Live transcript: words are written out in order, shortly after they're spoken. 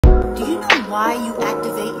Do you know why you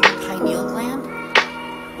activate your pineal gland?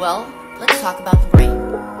 Well, let's talk about the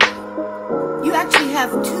brain. You actually have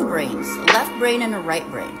two brains, a left brain and a right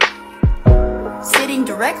brain. Sitting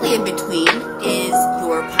directly in between is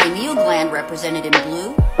your pineal gland, represented in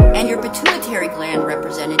blue, and your pituitary gland,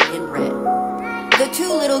 represented in red. The two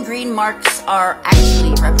little green marks are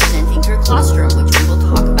actually representing your colostrum, which we will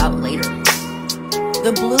talk about later.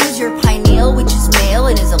 The blue is your pineal, which is male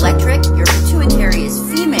and is electric. Your pituitary is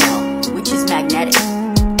female, which is magnetic.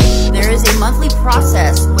 There is a monthly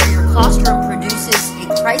process where your colostrum produces a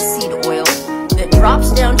Christ seed oil that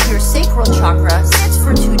drops down to your sacral chakra, sits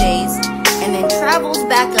for 2 days, and then travels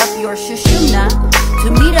back up your sushumna to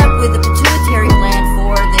meet up with the pituitary